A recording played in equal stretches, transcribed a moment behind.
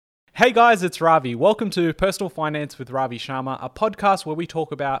Hey guys, it's Ravi. Welcome to Personal Finance with Ravi Sharma, a podcast where we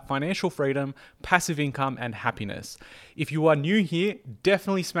talk about financial freedom, passive income, and happiness. If you are new here,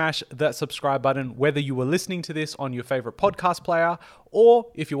 definitely smash that subscribe button, whether you were listening to this on your favorite podcast player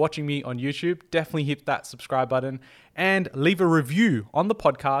or if you're watching me on YouTube, definitely hit that subscribe button and leave a review on the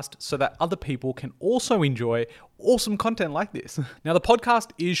podcast so that other people can also enjoy awesome content like this. Now, the podcast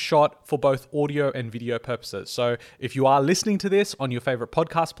is shot for both audio and video purposes. So if you are listening to this on your favorite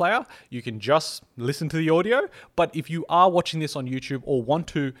podcast player, you can just listen to the audio. But if you are watching this on YouTube or want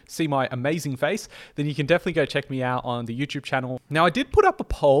to see my amazing face, then you can definitely go check me out on the YouTube channel. Now, I did put up a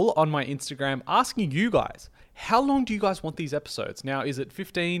poll on my Instagram asking you guys, how long do you guys want these episodes? Now, is it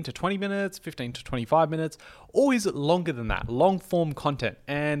 15 to 20 minutes, 15 to 25 minutes, or is it longer than that, long form content?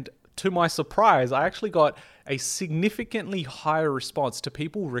 And to my surprise, I actually got a significantly higher response to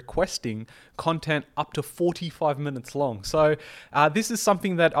people requesting content up to 45 minutes long. So this is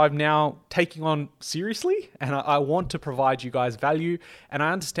something that I'm now taking on seriously, and I want to provide you guys value. And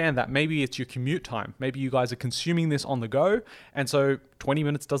I understand that maybe it's your commute time. Maybe you guys are consuming this on the go, and so 20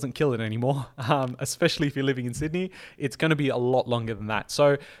 minutes doesn't kill it anymore, especially if you're living in Sydney. It's going to be a lot longer than that.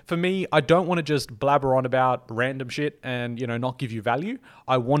 So for me, I don't want to just blabber on about random shit and not give you value.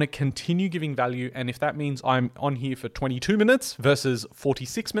 I want to continue giving value, and if that means I'm on here for 22 minutes versus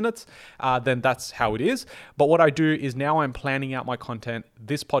 46 minutes, then that's how it is. But what I do is now I'm planning out my content,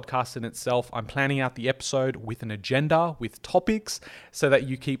 this podcast in itself. I'm planning out the episode with an agenda, with topics, so that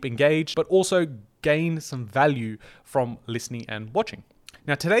you keep engaged, but also gain some value from listening and watching.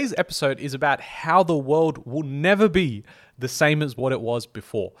 Now, today's episode is about how the world will never be the same as what it was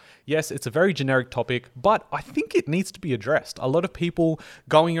before. Yes, it's a very generic topic, but I think it needs to be addressed. A lot of people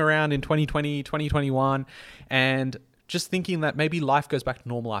going around in 2020, 2021, and just thinking that maybe life goes back to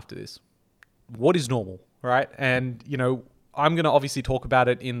normal after this. What is normal, right? And, I'm going to obviously talk about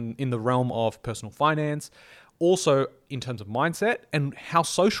it in the realm of personal finance, also in terms of mindset and how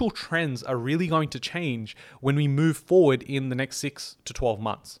social trends are really going to change when we move forward in the next 6 to 12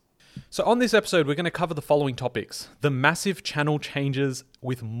 months. So on this episode, we're going to cover the following topics: the massive channel changes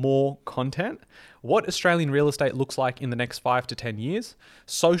with more content, what Australian real estate looks like in the next 5 to 10 years,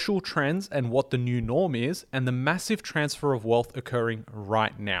 social trends and what the new norm is, and the massive transfer of wealth occurring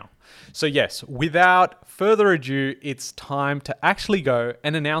right now. So yes, without further ado, it's time to actually go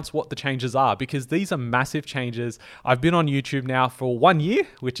and announce what the changes are, because these are massive changes. I've been on YouTube now for 1 year,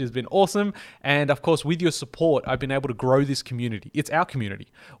 which has been awesome. And of course, with your support, I've been able to grow this community. It's our community.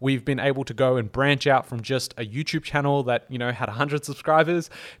 We've been able to go and branch out from just a YouTube channel that, had 100 subscribers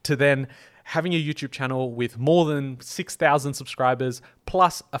to then having a YouTube channel with more than 6,000 subscribers,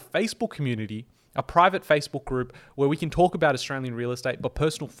 plus a Facebook community, a private Facebook group where we can talk about Australian real estate, but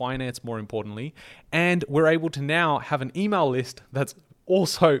personal finance more importantly. And we're able to now have an email list that's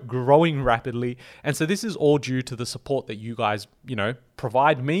also growing rapidly. And so this is all due to the support that you guys,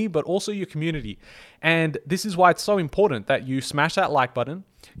 provide me, but also your community. And this is why it's so important that you smash that like button,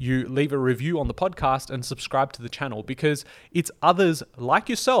 you leave a review on the podcast and subscribe to the channel, because it's others like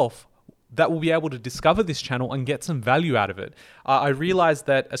yourself that will be able to discover this channel and get some value out of it. I realize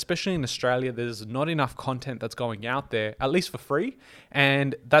that, especially in Australia, there's not enough content that's going out there, at least for free.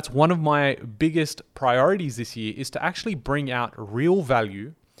 And that's one of my biggest priorities this year, is to actually bring out real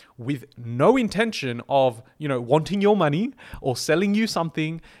value with no intention of, wanting your money or selling you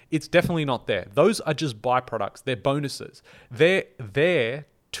something. It's definitely not there. Those are just byproducts. They're bonuses. They're there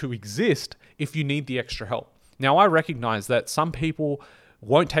to exist if you need the extra help. Now, I recognize that some people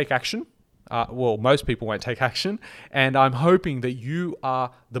won't take action. Most people won't take action. And I'm hoping that you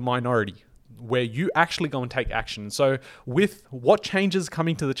are the minority where you actually go and take action. So with what changes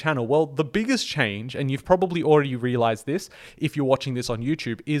coming to the channel, well, the biggest change, and you've probably already realized this if you're watching this on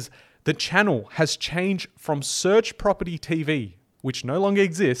YouTube, is the channel has changed from Search Property TV, which no longer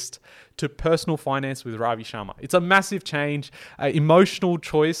exists, to Personal Finance with Ravi Sharma. It's a massive change, emotional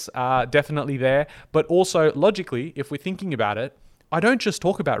choice, definitely there. But also logically, if we're thinking about it, I don't just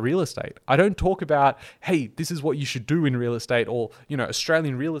talk about real estate. I don't talk about, hey, this is what you should do in real estate, or,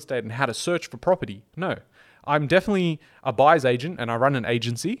 Australian real estate and how to search for property. No, I'm definitely a buyer's agent and I run an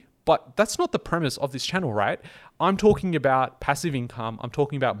agency, but that's not the premise of this channel, right? I'm talking about passive income. I'm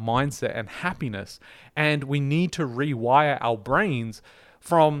talking about mindset and happiness. And we need to rewire our brains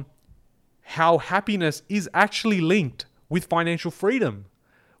from how happiness is actually linked with financial freedom.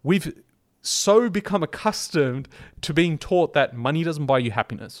 We've so become accustomed to being taught that money doesn't buy you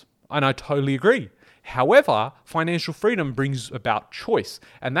happiness. And I totally agree. However, financial freedom brings about choice,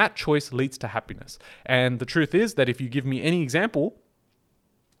 and that choice leads to happiness. And the truth is that if you give me any example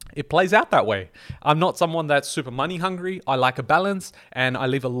it plays out that way. I'm not someone that's super money hungry. I like a balance, and I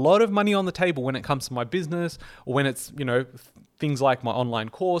leave a lot of money on the table when it comes to my business, or when it's, things like my online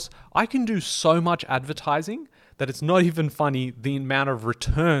course. I can do so much advertising that it's not even funny the amount of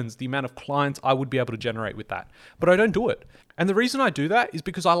returns, the amount of clients I would be able to generate with that. But I don't do it. And the reason I do that is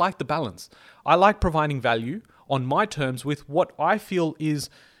because I like the balance. I like providing value on my terms with what I feel is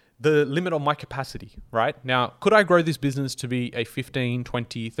the limit on my capacity, right? Now, could I grow this business to be a 15,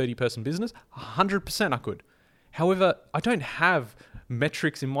 20, 30 person business? 100% I could. However, I don't have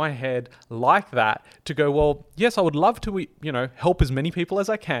metrics in my head like that to go, well, yes, I would love to, help as many people as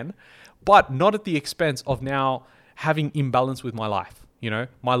I can, but not at the expense of now having imbalance with my life.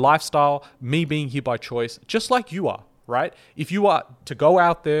 My lifestyle, me being here by choice, just like you are. Right? If you are to go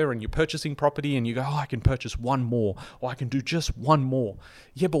out there and you're purchasing property and you go, I can purchase one more, or I can do just one more.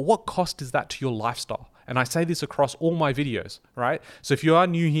 Yeah, but what cost is that to your lifestyle? And I say this across all my videos, right? So if you are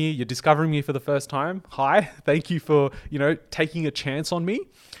new here, you're discovering me for the first time, hi, thank you for, taking a chance on me.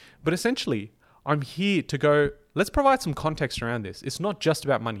 But essentially, I'm here to go, let's provide some context around this. It's not just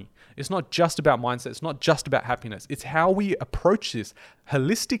about money. It's not just about mindset. It's not just about happiness. It's how we approach this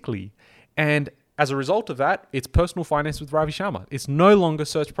holistically. And as a result of that, it's Personal Finance with Ravi Sharma. It's no longer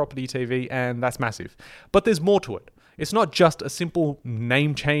Search Property TV, and that's massive. But there's more to it. It's not just a simple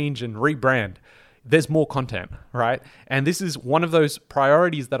name change and rebrand. There's more content, right? And this is one of those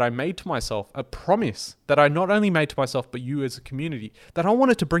priorities that I made to myself, a promise that I not only made to myself, but you as a community, that I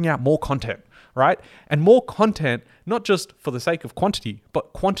wanted to bring out more content, right? And more content, not just for the sake of quantity,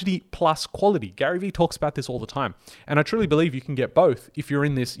 but quantity plus quality. Gary Vee talks about this all the time. And I truly believe you can get both if you're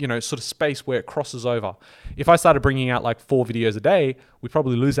in this, sort of space where it crosses over. If I started bringing out like 4 videos a day, we'd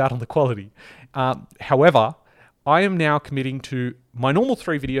probably lose out on the quality. However, I am now committing to my normal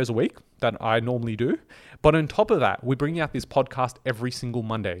 3 videos a week that I normally do. But on top of that, we're bringing out this podcast every single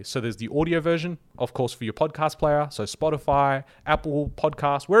Monday. So there's the audio version, of course, for your podcast player. So Spotify, Apple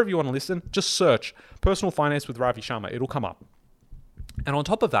Podcasts, wherever you want to listen, just search Personal Finance with Ravi Sharma. It'll come up. And on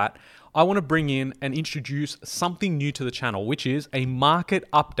top of that, I want to bring in and introduce something new to the channel, which is a market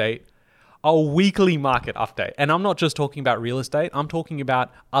update, a weekly market update. And I'm not just talking about real estate. I'm talking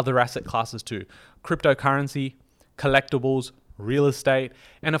about other asset classes too. Cryptocurrency, collectibles, real estate,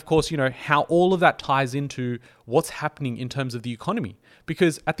 and of course, how all of that ties into what's happening in terms of the economy.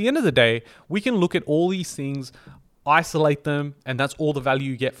 Because at the end of the day, we can look at all these things, isolate them, and that's all the value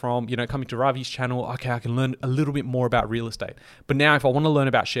you get from, coming to Ravi's channel. Okay, I can learn a little bit more about real estate. But now if I want to learn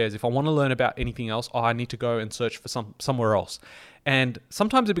about shares, if I want to learn about anything else, I need to go and search for somewhere else. And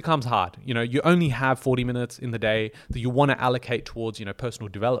sometimes it becomes hard. You only have 40 minutes in the day that you want to allocate towards, personal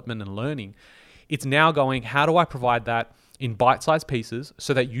development and learning. It's now going, how do I provide that in bite-sized pieces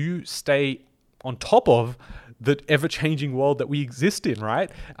so that you stay on top of the ever-changing world that we exist in,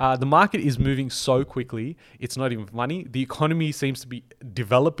 right? The market is moving so quickly, it's not even funny. The economy seems to be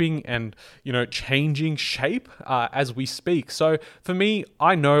developing and, changing shape as we speak. So for me,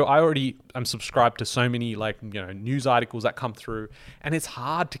 I know I already am subscribed to so many news articles that come through, and it's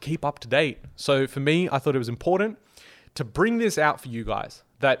hard to keep up to date. So for me, I thought it was important to bring this out for you guys,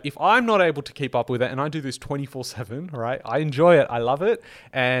 that if I'm not able to keep up with it, and I do this 24/7, right? I enjoy it. I love it.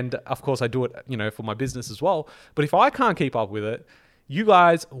 And of course I do it, for my business as well. But if I can't keep up with it, you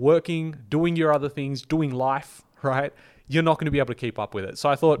guys working, doing your other things, doing life, right? You're not going to be able to keep up with it. So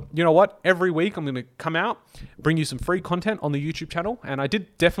I thought, you know what? Every week I'm going to come out, bring you some free content on the YouTube channel. And I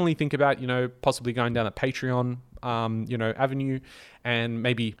did definitely think about, possibly going down the Patreon, avenue and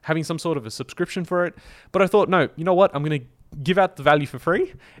maybe having some sort of a subscription for it. But I thought, no, you know what? I'm going to give out the value for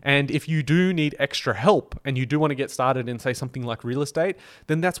free. And if you do need extra help and you do want to get started in, say, something like real estate,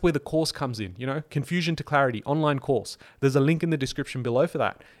 then that's where the course comes in, Confusion to Clarity online course. There's a link in the description below for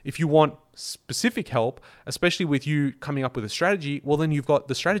that. If you want specific help, especially with you coming up with a strategy, well, then you've got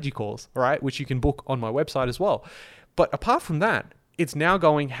the strategy course, right? Which you can book on my website as well. But apart from that, it's now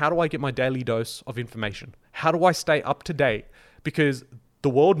going, how do I get my daily dose of information? How do I stay up to date? Because the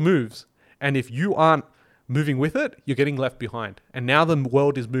world moves. And if you aren't moving with it, you're getting left behind. And now the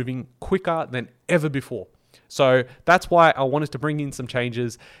world is moving quicker than ever before. So that's why I wanted to bring in some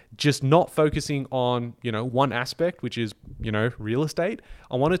changes, just not focusing on, one aspect, which is, real estate.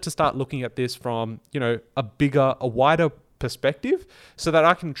 I wanted to start looking at this from, a wider perspective so that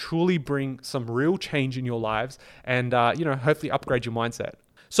I can truly bring some real change in your lives and, hopefully upgrade your mindset.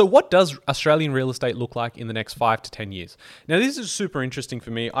 So what does Australian real estate look like in the next 5 to 10 years? Now, this is super interesting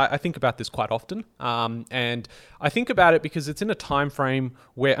for me. I think about this quite often. And I think about it because it's in a time frame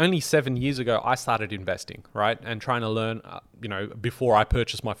where only 7 years ago, I started investing, right? And trying to learn, before I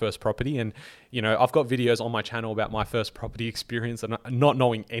purchased my first property. And, I've got videos on my channel about my first property experience and not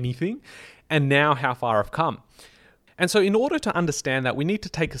knowing anything. And now how far I've come. And so in order to understand that, we need to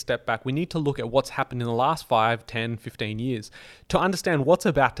take a step back. We need to look at what's happened in the last 5, 10, 15 years to understand what's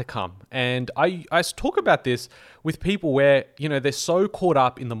about to come. And I talk about this with people where, they're so caught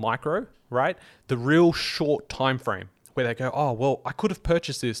up in the micro, right? The real short time frame where they go, oh, well, I could have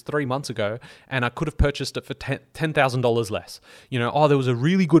purchased this 3 months ago and I could have purchased it for $10,000 less. There was a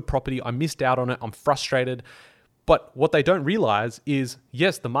really good property. I missed out on it. I'm frustrated. But what they don't realize is,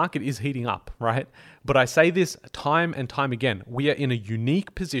 yes, the market is heating up, right? But I say this time and time again, we are in a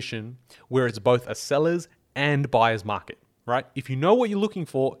unique position where it's both a seller's and buyer's market, right? If you know what you're looking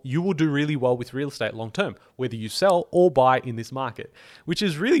for, you will do really well with real estate long term, whether you sell or buy in this market, which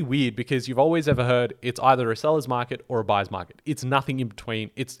is really weird because you've always ever heard it's either a seller's market or a buyer's market. It's nothing in between.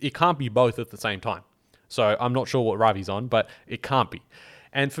 It can't be both at the same time. So I'm not sure what Ravi's on, but it can't be.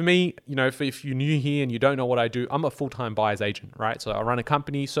 And for me, if you're new here and you don't know what I do, I'm a full-time buyer's agent, right? So I run a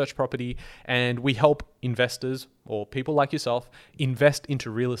company, Search Property, and we help investors or people like yourself invest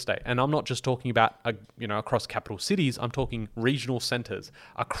into real estate. And I'm not just talking about, across capital cities. I'm talking regional centers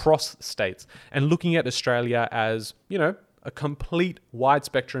across states and looking at Australia as, a complete wide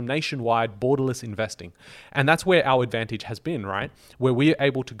spectrum, nationwide, borderless investing. And that's where our advantage has been, right? Where we're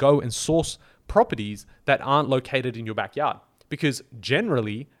able to go and source properties that aren't located in your backyard. Because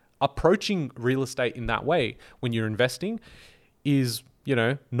generally, approaching real estate in that way when you're investing is,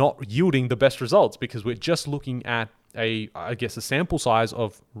 not yielding the best results because we're just looking at a sample size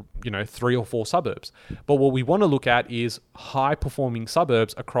of, 3 or 4 suburbs. But what we want to look at is high performing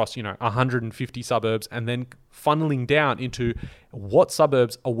suburbs across, 150 suburbs and then funneling down into what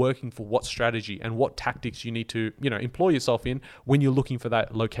suburbs are working for what strategy and what tactics you need to, employ yourself in when you're looking for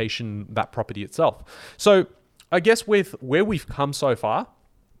that location, that property itself. So I guess with where we've come so far,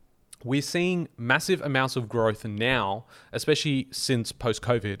 we're seeing massive amounts of growth now, especially since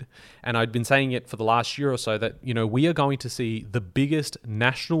post-COVID. And I've been saying it for the last year or so that, we are going to see the biggest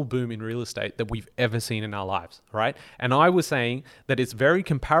national boom in real estate that we've ever seen in our lives, right? And I was saying that it's very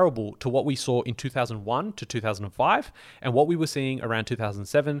comparable to what we saw in 2001 to 2005 and what we were seeing around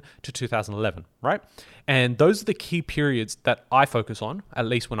 2007 to 2011, right? And those are the key periods that I focus on, at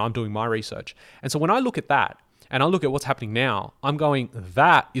least when I'm doing my research. And so when I look at that, and I look at what's happening now, I'm going,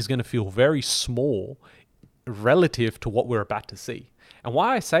 that is going to feel very small relative to what we're about to see. And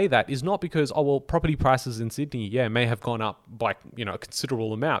why I say that is not because, property prices in Sydney, may have gone up by, a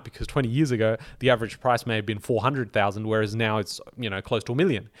considerable amount because 20 years ago, the average price may have been 400,000, whereas now it's, close to $1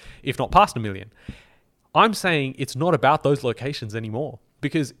 million, if not past $1 million. I'm saying it's not about those locations anymore.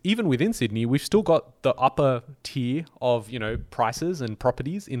 Because even within Sydney, we've still got the upper tier of, prices and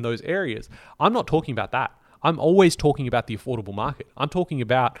properties in those areas. I'm not talking about that. I'm always talking about the affordable market. I'm talking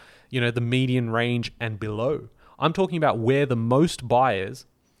about, the median range and below. I'm talking about where the most buyers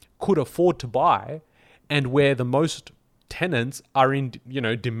could afford to buy and where the most tenants are in,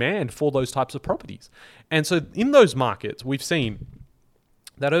 demand for those types of properties. And so in those markets, we've seen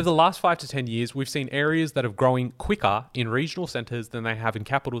that over the last 5 to 10 years, we've seen areas that are growing quicker in regional centers than they have in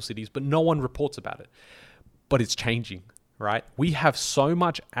capital cities, but no one reports about it. But it's changing, right? We have so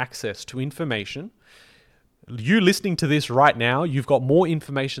much access to information. You listening to this right now, you've got more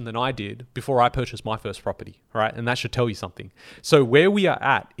information than I did before I purchased my first property, right? And that should tell you something. So where we are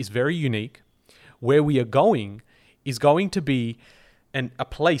at is very unique. Where we are going is going to be a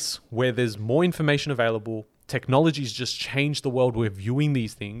place where there's more information available. Technology's just changed the world we're viewing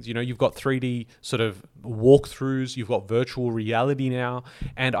these things. You've got 3D sort of walkthroughs, you've got virtual reality now.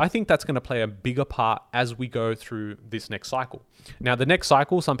 And I think that's going to play a bigger part as we go through this next cycle. Now, the next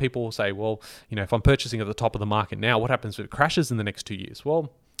cycle, some people will say, well, if I'm purchasing at the top of the market now, what happens if it crashes in the next 2 years?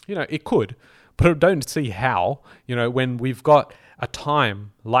 Well, it could, but I don't see how, when we've got a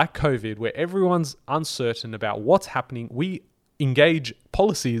time like COVID where everyone's uncertain about what's happening, we engage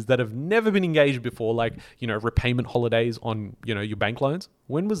policies that have never been engaged before, like, repayment holidays on, your bank loans.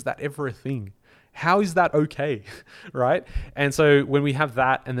 When was that ever a thing? How is that okay, right? And so when we have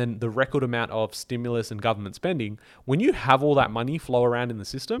that and then the record amount of stimulus and government spending, when you have all that money flow around in the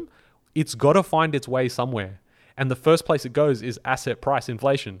system, it's got to find its way somewhere. And the first place it goes is asset price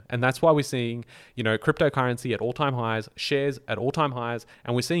inflation. And that's why we're seeing, cryptocurrency at all-time highs, shares at all-time highs,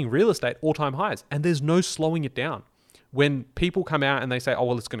 and we're seeing real estate all-time highs. And there's no slowing it down. when people come out and they say, oh,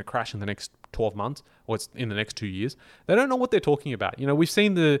 well, it's going to crash in the next 12 months or it's in the next 2 years, they don't know what they're talking about. We've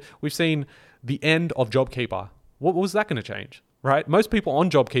seen the end of JobKeeper. What was that going to change, right? Most people on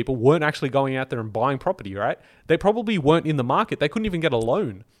JobKeeper weren't actually going out there and buying property, right? They probably weren't in the market. They couldn't even get a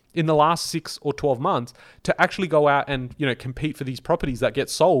loan in the last 6 or 12 months to actually go out and, compete for these properties that get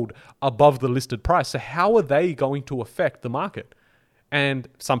sold above the listed price. So how are they going to affect the market? And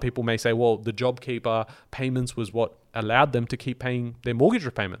some people may say, well, the JobKeeper payments was what allowed them to keep paying their mortgage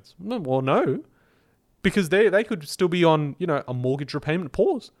repayments. Well, no, because they could still be on, a mortgage repayment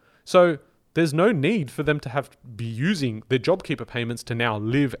pause. So there's no need for them to be using their JobKeeper payments to now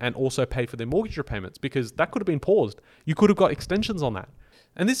live and also pay for their mortgage repayments, because that could have been paused. You could have got extensions on that.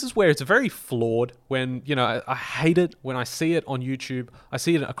 And this is where it's very flawed when, I hate it when I see it on YouTube. I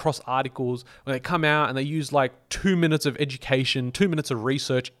see it across articles when they come out and they use like 2 minutes of education, 2 minutes of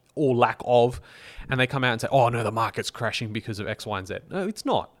research or lack of, and they come out and say, oh no, the market's crashing because of X, Y, and Z. No, it's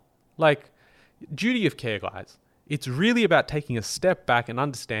not. Like, duty of care, guys. It's really about taking a step back and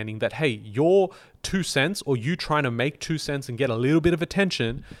understanding that, hey, your 2 cents or you trying to make 2 cents and get a little bit of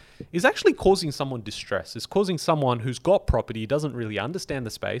attention is actually causing someone distress. It's causing someone who's got property, doesn't really understand the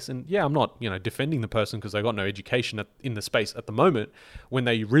space. And yeah, I'm not, defending the person because they got no education in the space at the moment when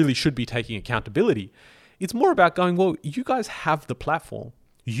they really should be taking accountability. It's more about going, well, you guys have the platform.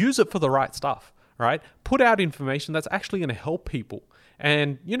 Use it for the right stuff, right? Put out information that's actually going to help people.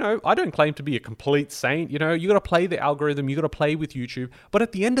 And, I don't claim to be a complete saint. You got to play the algorithm, you got to play with YouTube. But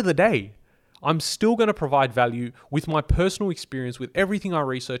at the end of the day, I'm still going to provide value with my personal experience, with everything I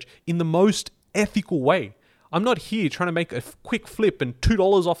research in the most ethical way. I'm not here trying to make a quick flip and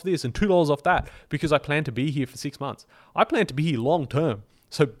 $2 off this and $2 off that because I plan to be here for 6 months. I plan to be here long term.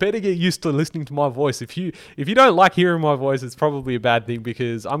 So better get used to listening to my voice. If you don't like hearing my voice, it's probably a bad thing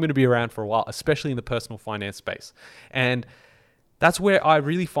because I'm going to be around for a while, especially in the personal finance space. And that's where I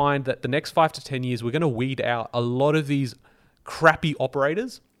really find that the next 5 to 10 years, we're going to weed out a lot of these crappy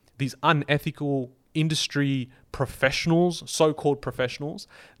operators, these unethical industry professionals, so-called professionals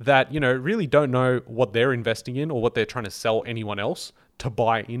that, really don't know what they're investing in or what they're trying to sell anyone else to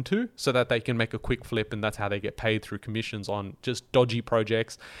buy into so that they can make a quick flip, and that's how they get paid through commissions on just dodgy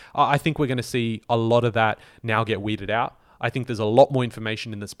projects. I think we're going to see a lot of that now get weeded out. I think there's a lot more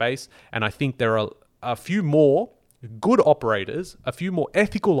information in the space, and I think there are a few more good operators, a few more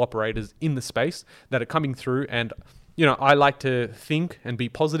ethical operators in the space that are coming through. And I like to think and be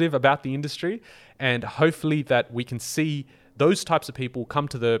positive about the industry, and hopefully that we can see those types of people come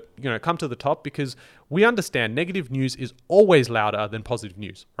to the top, because we understand negative news is always louder than positive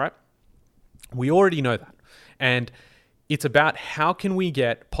news, right? We already know that. And it's about how can we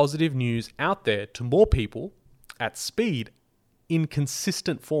get positive news out there to more people at speed in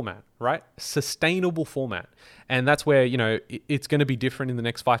consistent format, right? Sustainable format. And that's where, it's going to be different in the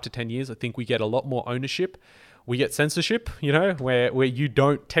next 5 to 10 years. I think we get a lot more ownership. We get censorship, where you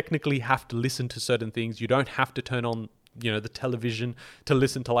don't technically have to listen to certain things. You don't have to turn on, the television to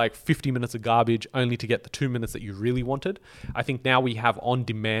listen to like 50 minutes of garbage only to get the 2 minutes that you really wanted. I think now we have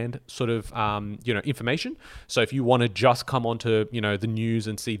on-demand sort of, information. So if you want to just come onto, the news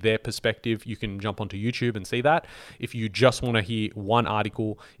and see their perspective, you can jump onto YouTube and see that. If you just want to hear one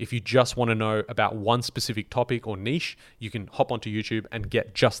article, if you just want to know about one specific topic or niche, you can hop onto YouTube and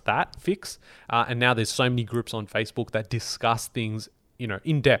get just that fix. And now there's so many groups on Facebook that discuss things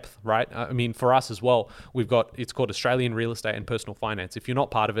in depth, right? I mean, for us as well, it's called Australian Real Estate and Personal Finance. If you're not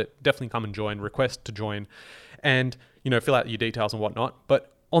part of it, definitely come and join, request to join, and, fill out your details and whatnot.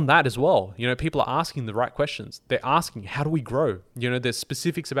 But on that as well, people are asking the right questions. They're asking, how do we grow? There's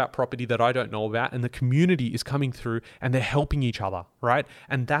specifics about property that I don't know about, and the community is coming through and they're helping each other, right?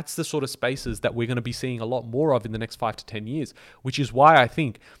 And that's the sort of spaces that we're going to be seeing a lot more of in the next 5 to 10 years, which is why I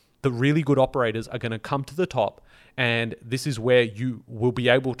think the really good operators are going to come to the top. And this is where you will be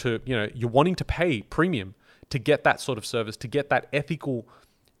able to, you're wanting to pay premium to get that sort of service, to get that ethical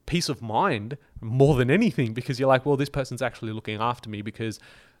peace of mind more than anything, because you're like, well, this person's actually looking after me because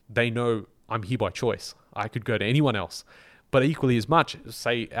they know I'm here by choice. I could go to anyone else. But equally as much,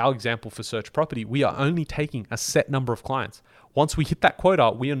 say our example for Search Property, we are only taking a set number of clients. Once we hit that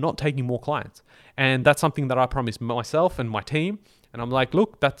quota, we are not taking more clients. And that's something that I promised myself and my team. And I'm like,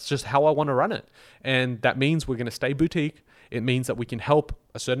 look, that's just how I want to run it. And that means we're going to stay boutique. It means that we can help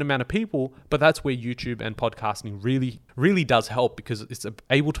a certain amount of people, but that's where YouTube and podcasting really, really does help, because it's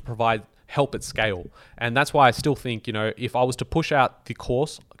able to provide help at scale. And that's why I still think, if I was to push out the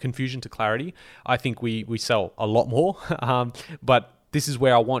course, Confusion to Clarity, I think we sell a lot more. But this is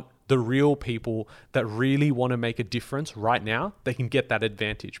where I want the real people that really want to make a difference right now, they can get that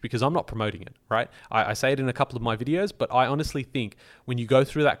advantage, because I'm not promoting it, right? I say it in a couple of my videos, but I honestly think when you go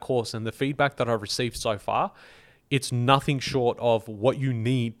through that course and the feedback that I've received so far, it's nothing short of what you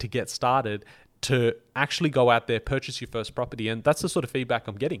need to get started to actually go out there, purchase your first property. And that's the sort of feedback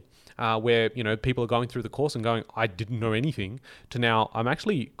I'm getting, where, people are going through the course and going, I didn't know anything, to now I'm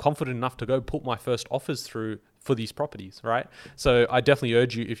actually confident enough to go put my first offers through for these properties, right? So I definitely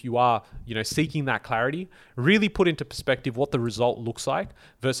urge you, if you are, seeking that clarity, really put into perspective what the result looks like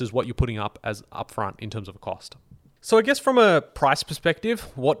versus what you're putting up as upfront in terms of a cost. So I guess from a price perspective,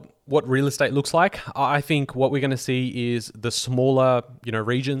 what real estate looks like, I think what we're going to see is the smaller,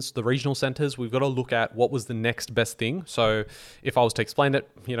 regions, the regional centers. We've got to look at what was the next best thing. So if I was to explain it,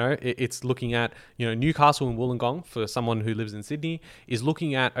 it's looking at, Newcastle and Wollongong, for someone who lives in Sydney, is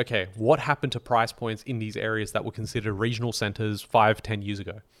looking at, okay, what happened to price points in these areas that were considered regional centers 5-10 years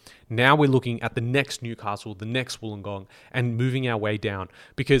ago? Now we're looking at the next Newcastle, the next Wollongong, and moving our way down.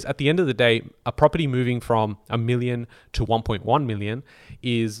 Because at the end of the day, a property moving from $1 million to 1.1 million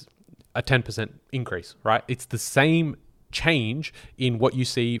is a 10% increase, right? It's the same change in what you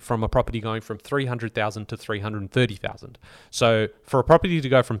see from a property going from 300,000 to 330,000. So for a property to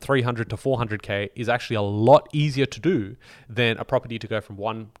go from 300 to 400K is actually a lot easier to do than a property to go from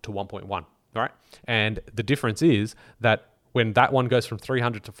 1 to 1.1, right? And the difference is that when that one goes from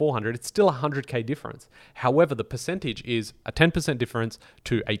 300 to 400, it's still a 100K difference. However, the percentage is a 10% difference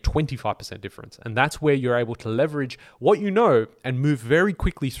to a 25% difference. And that's where you're able to leverage what you know and move very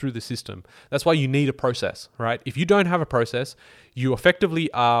quickly through the system. That's why you need a process, right? If you don't have a process, you effectively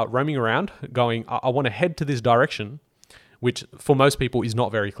are roaming around going, I want to head to this direction, which for most people is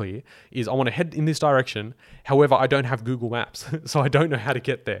not very clear, is I want to head in this direction. However, I don't have Google Maps, so I don't know how to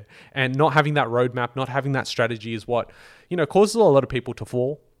get there. And not having that roadmap, not having that strategy is what, causes a lot of people to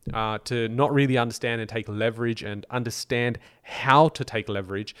fall, to not really understand and take leverage and understand how to take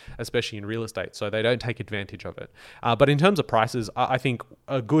leverage, especially in real estate, so they don't take advantage of it. But in terms of prices, I think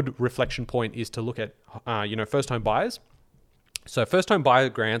a good reflection point is to look at, first home buyers. So first home buyer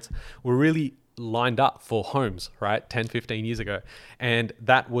grants were really lined up for homes, right? 10, 15 years ago. And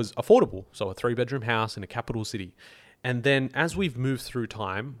that was affordable. So a 3-bedroom house in a capital city. And then as we've moved through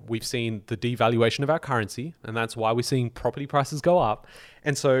time, we've seen the devaluation of our currency. And that's why we're seeing property prices go up.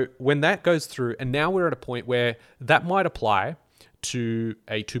 And so when that goes through, and now we're at a point where that might apply to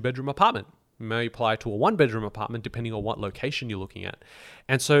a 2-bedroom apartment, may apply to a 1-bedroom apartment, depending on what location you're looking at.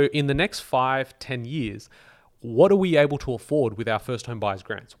 And so in the next 5-10 years, what are we able to afford with our first home buyers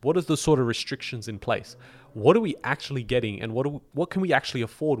grants? What are the sort of restrictions in place? What are we actually getting, and what can we actually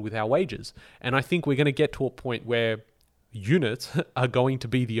afford with our wages? And I think we're going to get to a point where units are going to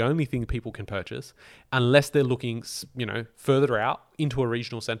be the only thing people can purchase unless they're looking, further out into a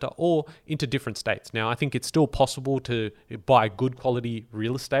regional center or into different states. Now, I think it's still possible to buy good quality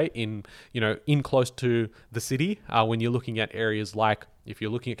real estate in close to the city when you're looking at areas like, if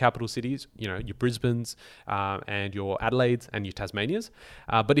you're looking at capital cities, your Brisbanes and your Adelaides and your Tasmanias.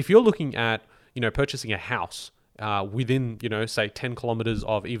 But if you're looking at, purchasing a house within, say 10 kilometers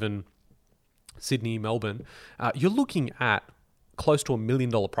of even Sydney, Melbourne, you're looking at close to $1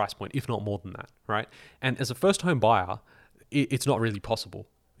 million price point, if not more than that, right? And as a first home buyer, it's not really possible.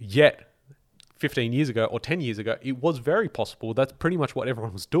 Yet 15 years ago or 10 years ago, it was very possible. That's pretty much what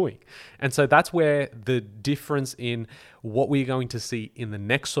everyone was doing. And so that's where the difference in what we're going to see in the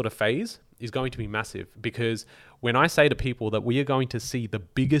next sort of phase is going to be massive. Because when I say to people that we are going to see the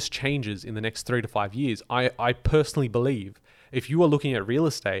biggest changes in the next 3 to 5 years, I personally believe if you are looking at real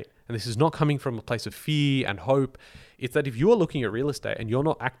estate, and this is not coming from a place of fear and hope, it's that if you are looking at real estate and you're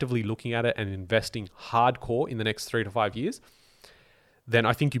not actively looking at it and investing hardcore in the next 3 to 5 years, then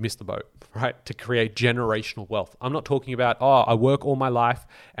I think you missed the boat, right? To create generational wealth. I'm not talking about, I work all my life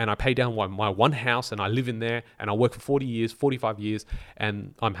and I pay down my one house and I live in there and I work for 40 years, 45 years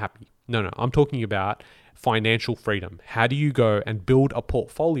and I'm happy. No, I'm talking about financial freedom. How do you go and build a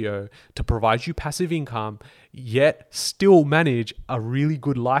portfolio to provide you passive income, yet still manage a really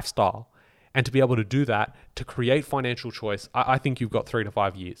good lifestyle? And to be able to do that, to create financial choice, I think you've got 3 to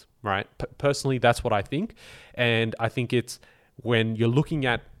 5 years, right? Personally, that's what I think. And I think it's when you're looking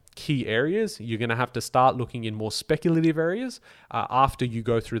at key areas, you're going to have to start looking in more speculative areas after you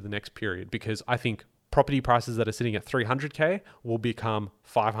go through the next period. Because I think property prices that are sitting at 300K will become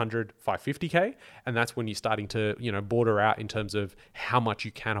 500, 550K. And that's when you're starting to, border out in terms of how much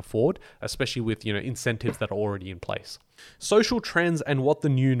you can afford, especially with, incentives that are already in place. Social trends and what the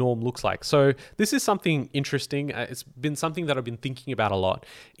new norm looks like. So this is something interesting. It's been something that I've been thinking about a lot,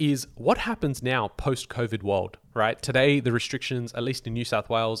 is what happens now post-COVID world, right? Today, the restrictions, at least in New South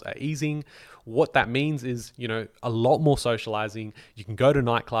Wales, are easing. What that means is, a lot more socializing. You can go to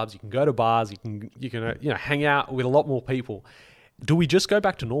nightclubs, you can go to bars, you can hang out with a lot more people. Do we just go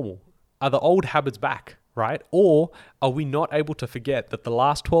back to normal? Are the old habits back? Right? Or are we not able to forget that the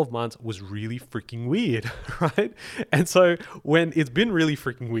last 12 months was really freaking weird, right? And so when it's been really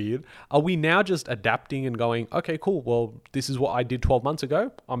freaking weird, are we now just adapting and going, okay, cool, well, this is what I did 12 months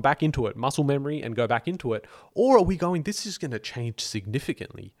ago. I'm back into it, muscle memory, and go back into it. Or are we going, this is going to change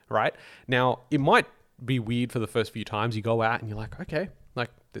significantly, right? Now, it might be weird for the first few times. You go out and you're like, okay, like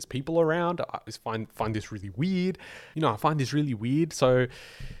there's people around. I just find this really weird. I find this really weird. So,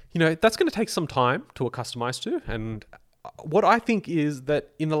 that's going to take some time to accustamize to. And what I think is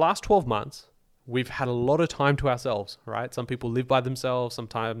that in the last 12 months, we've had a lot of time to ourselves, right? Some people live by themselves.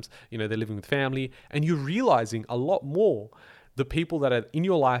 Sometimes, they're living with family, and you're realizing a lot more the people that are in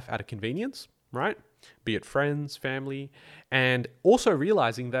your life out of convenience, right? Be it friends, family, and also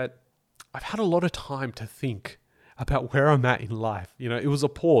realizing that I've had a lot of time to think about where I'm at in life. It was a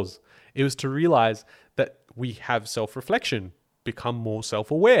pause. It was to realize that we have self-reflection, become more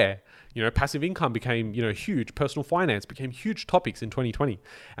self-aware. Passive income became, huge. Personal finance became huge topics in 2020.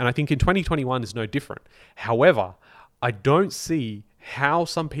 And I think in 2021 is no different. However, I don't see how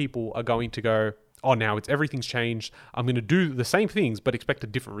some people are going to go, oh, now everything's changed. I'm going to do the same things, but expect a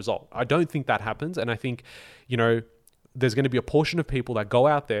different result. I don't think that happens. And I think, there's going to be a portion of people that go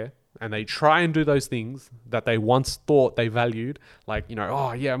out there and they try and do those things that they once thought they valued. Like,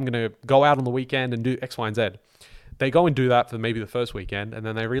 oh yeah, I'm going to go out on the weekend and do X, Y, and Z. They go and do that for maybe the first weekend, and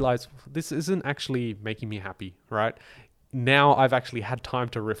then they realize this isn't actually making me happy, right? Now I've actually had time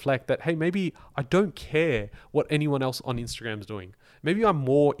to reflect that, hey, maybe I don't care what anyone else on Instagram is doing. Maybe I'm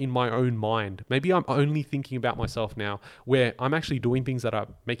more in my own mind. Maybe I'm only thinking about myself now, where I'm actually doing things that are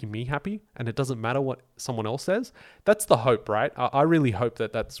making me happy, and it doesn't matter what someone else says. That's the hope, right? I really hope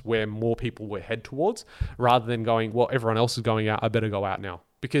that that's where more people will head towards, rather than going, well, everyone else is going out, I better go out now.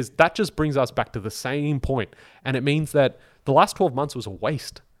 Because that just brings us back to the same point. And it means that the last 12 months was a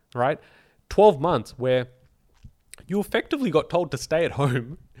waste, right? 12 months where you effectively got told to stay at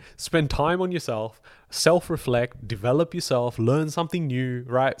home, spend time on yourself, self-reflect, develop yourself, learn something new,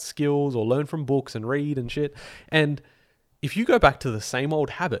 right? Skills, or learn from books and read and shit. And if you go back to the same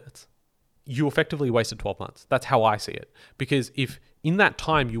old habits, you effectively wasted 12 months. That's how I see it. Because if in that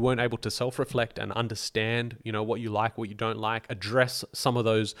time you weren't able to self-reflect and understand, what you like, what you don't like, address some of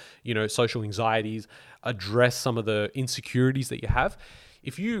those, social anxieties, address some of the insecurities that you have,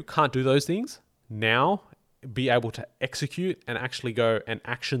 if you can't do those things now, be able to execute and actually go and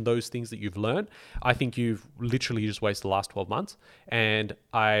action those things that you've learned, I think you've literally just wasted the last 12 months. And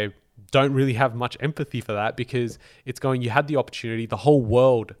I don't really have much empathy for that, because it's going, you had the opportunity, the whole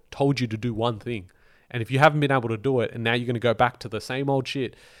world told you to do one thing. And if you haven't been able to do it, and now you're going to go back to the same old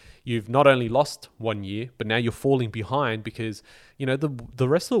shit, you've not only lost 1 year, but now you're falling behind because, the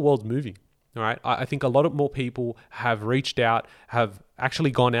rest of the world's moving. All right. I think a lot of more people have reached out, have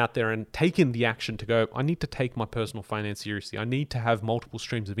actually gone out there and taken the action to go, I need to take my personal finance seriously. I need to have multiple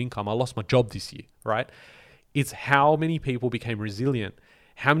streams of income. I lost my job this year, right? It's how many people became resilient.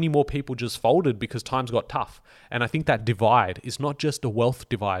 How many more people just folded because times got tough? And I think that divide is not just a wealth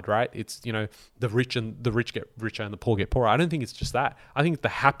divide, right? It's, the rich get richer and the poor get poorer. I don't think it's just that. I think the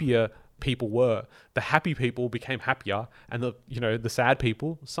happier people were, the happy people became happier, and the sad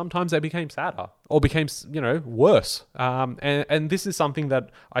people, sometimes they became sadder or became, worse. And this is something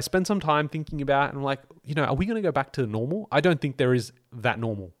that I spent some time thinking about, and I'm like, are we going to go back to normal? I don't think there is that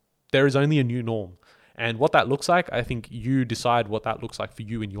normal. There is only a new norm. And what that looks like, I think you decide what that looks like for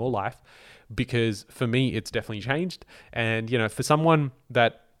you in your life, because for me, it's definitely changed. And, for someone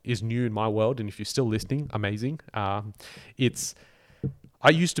that is new in my world, and if you're still listening, amazing. I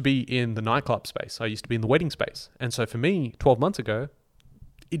used to be in the nightclub space. I used to be in the wedding space. And so for me, 12 months ago,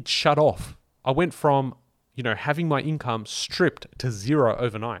 it shut off. I went from, having my income stripped to zero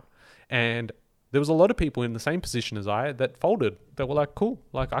overnight. And there was a lot of people in the same position as I that folded, that were like, cool,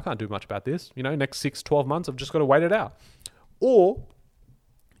 like I can't do much about this. Next 6, 12 months, I've just got to wait it out. Or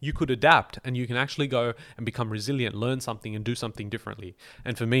you could adapt and you can actually go and become resilient, learn something and do something differently.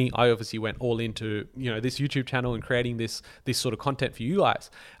 And for me, I obviously went all into, this YouTube channel and creating this sort of content for you guys.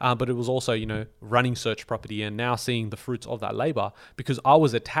 But it was also, running Search Property and now seeing the fruits of that labor, because I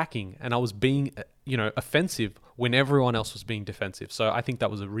was attacking and I was being, offensive when everyone else was being defensive. So I think that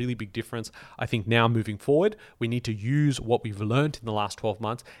was a really big difference. I think now moving forward, we need to use what we've learned in the last 12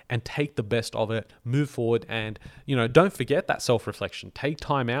 months and take the best of it, move forward, and, don't forget that self-reflection. Take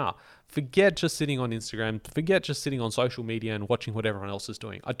time out. Forget just sitting on Instagram. Forget just sitting on social media and watching what everyone else is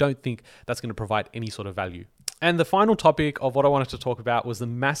doing. I don't think that's going to provide any sort of value. And the final topic of what I wanted to talk about was the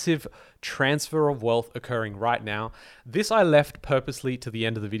massive transfer of wealth occurring right now. This I left purposely to the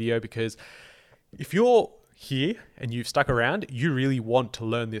end of the video because if you're here and you've stuck around, you really want to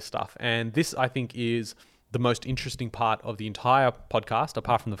learn this stuff. And this, I think, is the most interesting part of the entire podcast,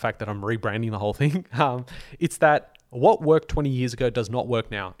 apart from the fact that I'm rebranding the whole thing. It's that what worked 20 years ago does not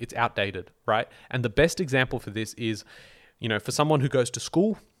work now. It's outdated, right? And the best example for this is, for someone who goes to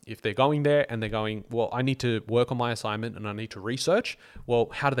school, if they're going there and they're going, well, I need to work on my assignment and I need to research. Well,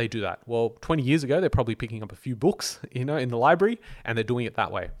 how do they do that? Well, 20 years ago, they're probably picking up a few books, in the library, and they're doing it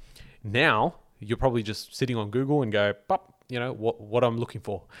that way. Now, you're probably just sitting on Google and go, what I'm looking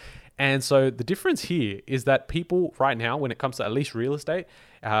for. And so the difference here is that people right now, when it comes to at least real estate,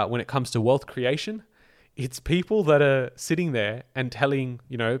 when it comes to wealth creation, it's people that are sitting there and telling,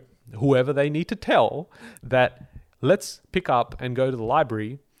 whoever they need to tell that let's pick up and go to the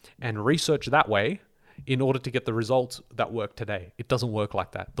library and research that way in order to get the results that work today. It doesn't work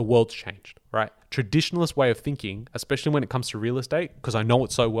like that. The world's changed, right? Traditionalist way of thinking, especially when it comes to real estate, because I know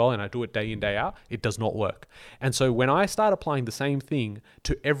it so well and I do it day in, day out, it does not work. And so when I start applying the same thing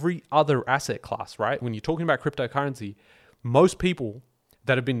to every other asset class, right? When you're talking about cryptocurrency, most people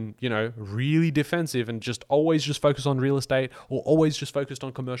that have been, really defensive and just always just focused on real estate or always just focused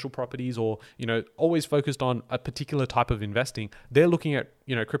on commercial properties or, always focused on a particular type of investing, they're looking at,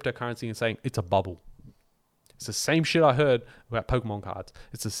 cryptocurrency and saying it's a bubble. It's the same shit I heard about Pokemon cards.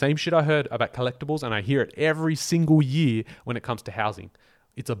 It's the same shit I heard about collectibles, and I hear it every single year when it comes to housing.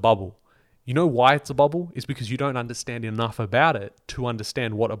 It's a bubble. You know why it's a bubble? It's because you don't understand enough about it to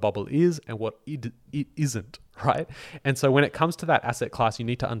understand what a bubble is and what it isn't, right? And so when it comes to that asset class, you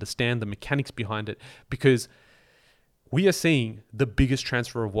need to understand the mechanics behind it because we are seeing the biggest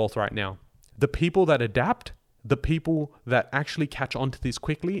transfer of wealth right now. The people that adapt, the people that actually catch on to this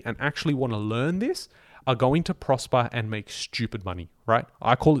quickly and actually want to learn this are going to prosper and make stupid money, right?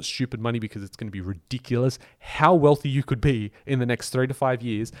 I call it stupid money because it's going to be ridiculous how wealthy you could be in the next 3 to 5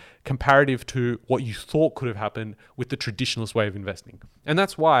 years comparative to what you thought could have happened with the traditionalist way of investing. And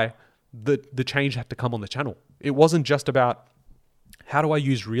that's why the change had to come on the channel. It wasn't just about how do I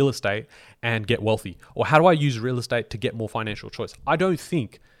use real estate and get wealthy, or how do I use real estate to get more financial choice. I don't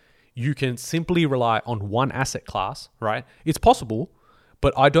think you can simply rely on one asset class, right? It's possible,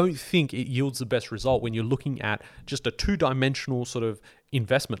 but I don't think it yields the best result when you're looking at just a two-dimensional sort of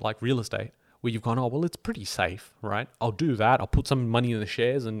investment like real estate, where you've gone, oh, well, it's pretty safe, right? I'll do that. I'll put some money in the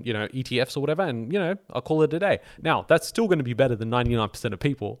shares and, ETFs or whatever, and, I'll call it a day. Now, that's still going to be better than 99% of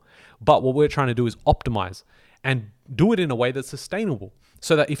people, but what we're trying to do is optimize and do it in a way that's sustainable.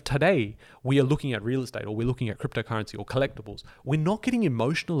 So that if today we are looking at real estate or we're looking at cryptocurrency or collectibles, we're not getting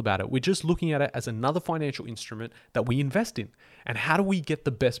emotional about it. We're just looking at it as another financial instrument that we invest in. And how do we get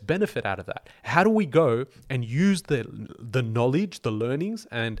the best benefit out of that? How do we go and use the knowledge, the learnings,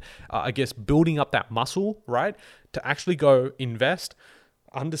 and building up that muscle, right? To actually go invest,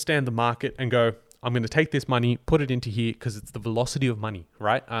 understand the market and go, I'm going to take this money, put it into here because it's the velocity of money,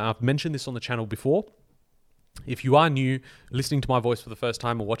 right? I've mentioned this on the channel before. If you are new, listening to my voice for the first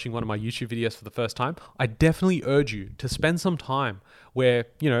time or watching one of my YouTube videos for the first time, I definitely urge you to spend some time where,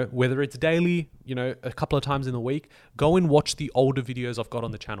 whether it's daily, a couple of times in the week, go and watch the older videos I've got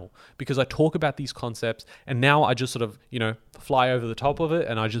on the channel because I talk about these concepts and now I just sort of, fly over the top of it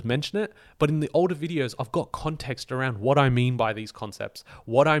and I just mention it. But in the older videos, I've got context around what I mean by these concepts,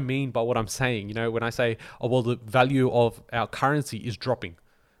 what I mean by what I'm saying. When I say, oh, well, the value of our currency is dropping.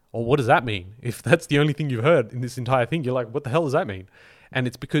 Or what does that mean? If that's the only thing you've heard in this entire thing, you're like, what the hell does that mean? And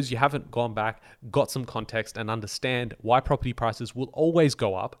it's because you haven't gone back, got some context and understand why property prices will always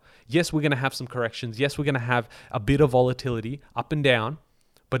go up. Yes, we're going to have some corrections. Yes, we're going to have a bit of volatility up and down.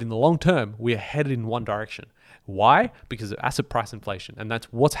 But in the long term, we're headed in one direction. Why? Because of asset price inflation. And that's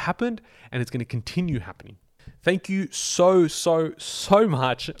what's happened and it's going to continue happening. Thank you so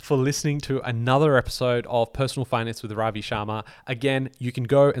much for listening to another episode of Personal Finance with Ravi Sharma. Again, you can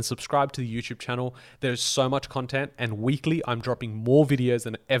go and subscribe to the YouTube channel. There's so much content and weekly I'm dropping more videos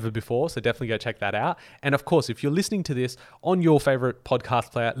than ever before. So definitely go check that out. And of course, if you're listening to this on your favorite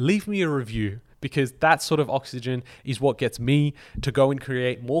podcast player, leave me a review because that sort of oxygen is what gets me to go and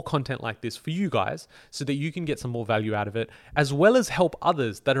create more content like this for you guys so that you can get some more value out of it, as well as help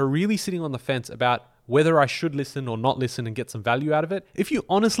others that are really sitting on the fence about whether I should listen or not listen and get some value out of it. If you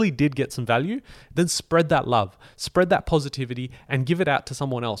honestly did get some value, then spread that love, spread that positivity, and give it out to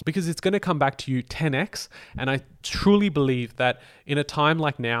someone else, because it's going to come back to you 10x. And I truly believe that in a time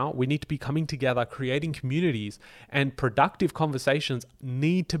like now, we need to be coming together, creating communities, and productive conversations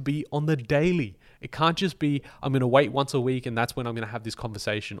need to be on the daily. It can't just be, I'm going to wait once a week and that's when I'm going to have this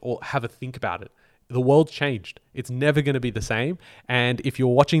conversation or have a think about it. The world's changed. It's never going to be the same. And if you're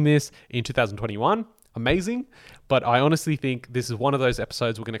watching this in 2021, amazing. But I honestly think this is one of those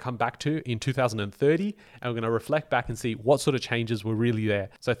episodes we're going to come back to in 2030, and we're going to reflect back and see what sort of changes were really there.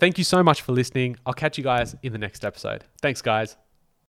 So thank you so much for listening. I'll catch you guys in the next episode. Thanks, guys.